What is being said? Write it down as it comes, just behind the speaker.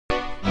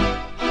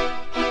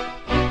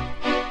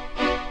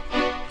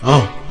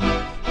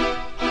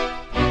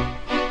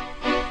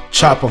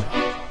Chop 'em.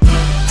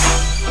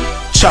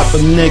 Chop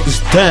 'em niggas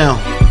down.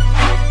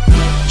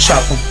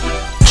 Chop 'em.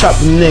 Chop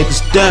 'em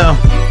niggas down.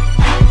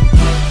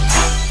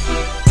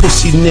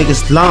 Pussy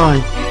niggas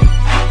lying.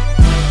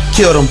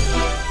 Kill them.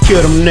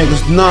 Kill them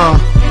niggas, nah.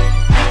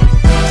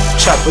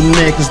 Chop 'em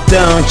niggas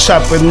down.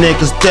 Chop 'em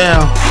niggas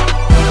down.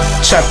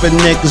 Chop 'em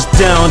niggas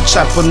down.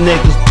 Chop 'em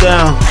niggas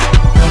down.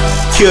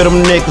 Kill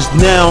them niggas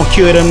now.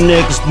 Kill them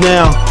niggas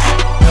now.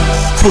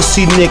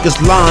 Pussy niggas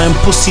lying.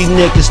 Pussy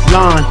niggas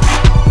lying.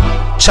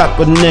 Chop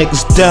 'em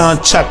niggas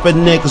down. Chop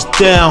 'em niggas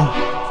down.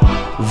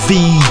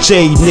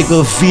 V.J.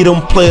 nigga, V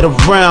don't play it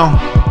around.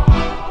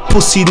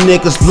 Pussy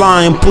niggas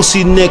lying.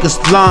 Pussy niggas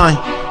lying.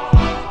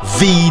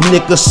 V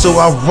nigga, so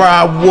I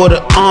ride with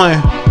an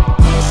iron.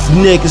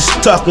 Niggas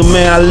talking,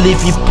 man, I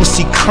leave you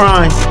pussy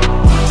crying.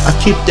 I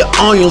keep the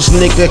onions,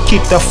 nigga,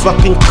 keep the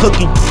fucking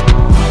cooking.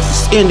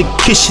 It's in the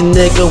kitchen,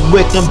 nigga,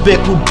 waking back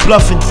who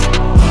bluffing.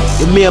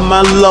 Me and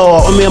my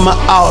law, me and my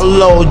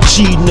outlaw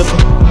G, nigga.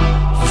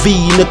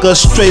 V, nigga,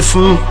 straight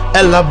from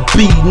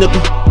LIB,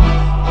 nigga.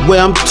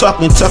 Where I'm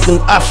talking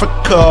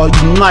Africa,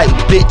 unite,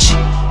 bitch.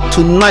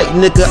 Tonight,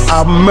 nigga,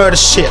 I murder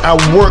shit, I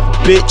work,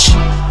 bitch.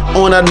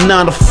 On a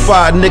 9 to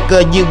 5,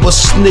 nigga, you a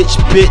snitch,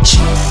 bitch.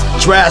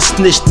 Dry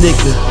snitch,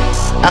 nigga,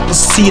 I can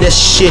see that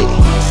shit.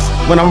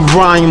 When I'm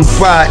riding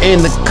by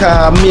in the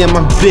car, me and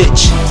my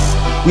bitch,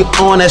 we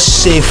on that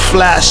shit,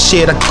 fly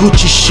shit, a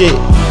Gucci shit.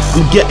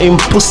 I'm getting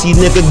pussy,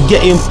 nigga,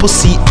 getting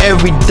pussy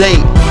every day.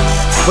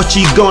 What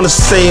you gonna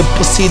say,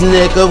 pussy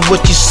nigga,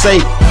 what you say?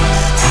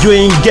 You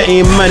ain't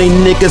getting money,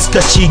 niggas,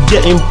 cause you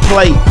getting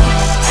played.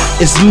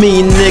 It's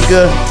me,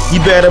 nigga, you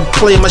better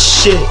play my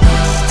shit.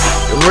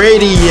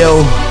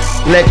 Radio,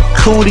 like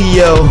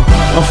Coolio,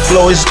 my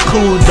flow is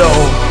cool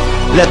though,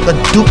 like a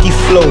dookie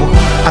flow.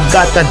 I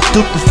got that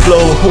dookie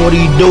flow,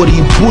 hoody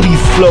doody booty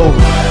flow.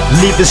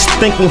 Leave it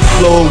stinking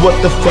flow, what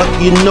the fuck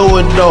you know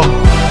it though.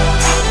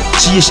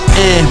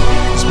 G.H.M.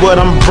 is what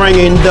I'm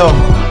bringing though.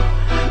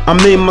 I'm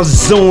in my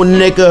zone,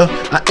 nigga,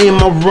 I in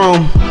my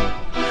room.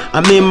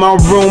 I'm in my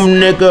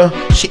room, nigga,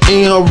 she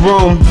in her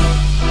room.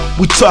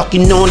 We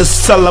talking on the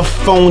cell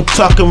phone,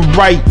 talking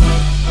right.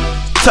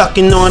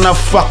 Talking on a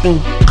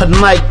fucking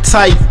night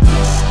tight.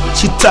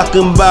 She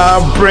talking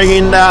about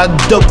bringing that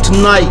dope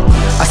tonight.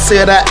 I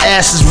said that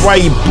ass is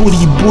right,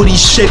 booty, booty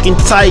shaking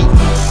tight.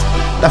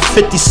 That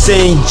 50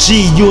 saying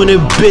G unit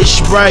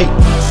bitch, right?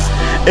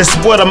 It's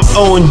what I'm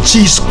on,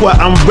 G squad,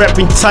 I'm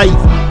rapping tight.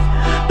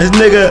 This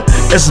nigga,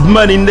 it's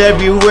money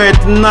everywhere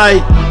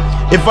tonight.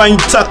 If I ain't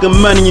talking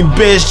money,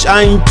 bitch,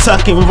 I ain't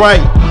talking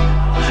right.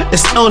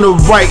 It's on the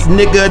right,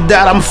 nigga,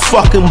 that I'm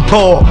fucking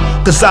bald.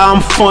 Cause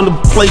I'm from the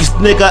place,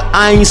 nigga,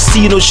 I ain't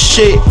see no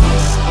shit.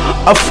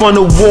 I'm from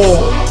the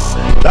war,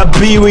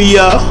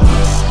 Liberia.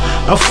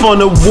 I'm from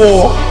the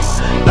war,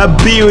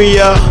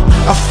 Liberia.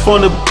 I'm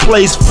from the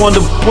place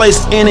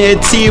in the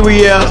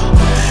interior.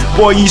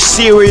 Boy, you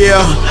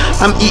cereal,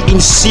 I'm eating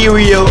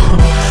cereal.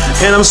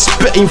 And I'm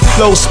spitting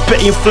flow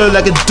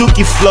like a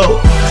dookie flow.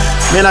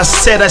 Man, I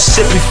said that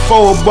shit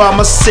before, but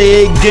I'ma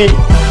say it again.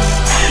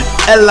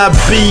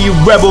 LIB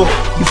rebel,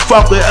 you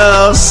fuck with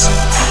us.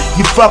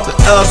 You fuck with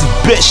us,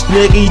 bitch,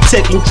 nigga, you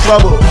taking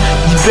trouble.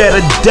 You better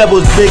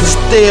devils, nigga,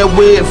 stay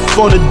away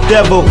from the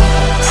devil.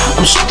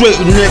 I'm straight,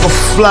 nigga,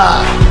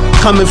 fly,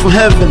 coming from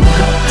heaven.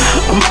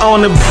 I'm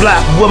on the block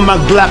with my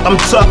Glock, I'm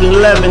talking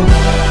 11.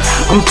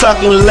 I'm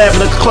talking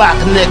 11 o'clock,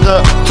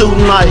 nigga,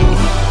 tonight.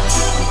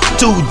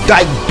 2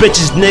 dyke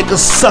bitches, nigga,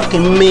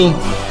 sucking me.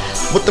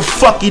 What the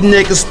fuck you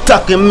niggas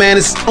talking, man,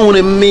 it's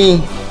only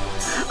me.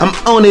 I'm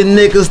on it,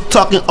 niggas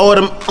talking all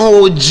them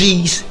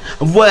OGs.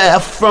 Where I'm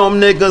from,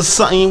 nigga,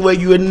 something where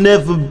you'll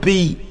never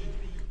be.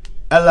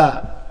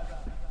 Allah.